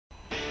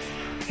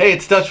Hey,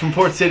 it's Dutch from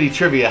Port City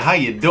Trivia. How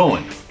you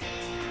doing?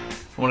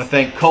 I want to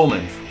thank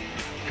Coleman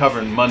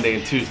covering Monday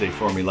and Tuesday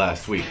for me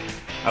last week.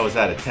 I was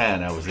out of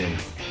town. I was in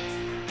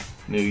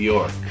New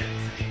York.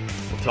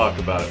 We'll talk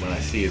about it when I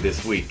see you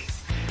this week.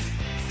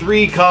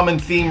 3 common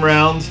theme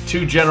rounds,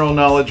 2 general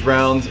knowledge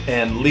rounds,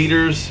 and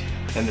leaders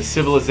and the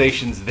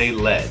civilizations they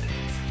led.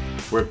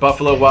 We're at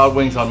Buffalo Wild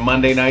Wings on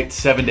Monday night,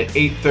 7 to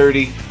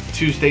 8:30.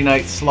 Tuesday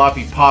night,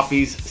 Sloppy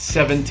Poppies,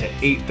 7 to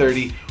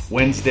 8:30.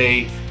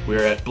 Wednesday,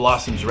 we're at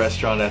Blossom's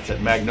Restaurant. That's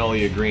at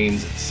Magnolia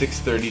Greens,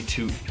 6:30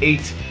 to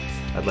 8.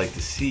 I'd like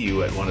to see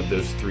you at one of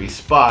those 3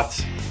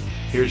 spots.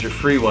 Here's your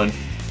free one.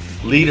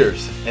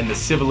 Leaders and the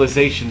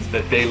civilizations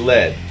that they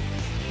led.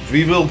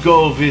 We will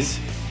go with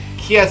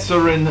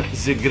Catherine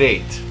the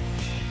Great.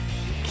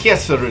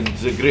 Catherine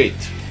the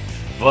Great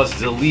was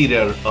the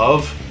leader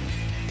of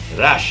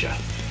Russia.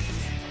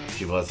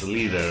 She was the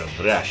leader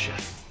of Russia.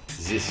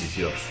 This is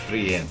your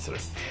free answer.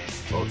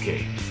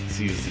 Okay,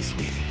 see you this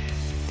week.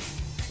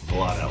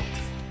 Blot out.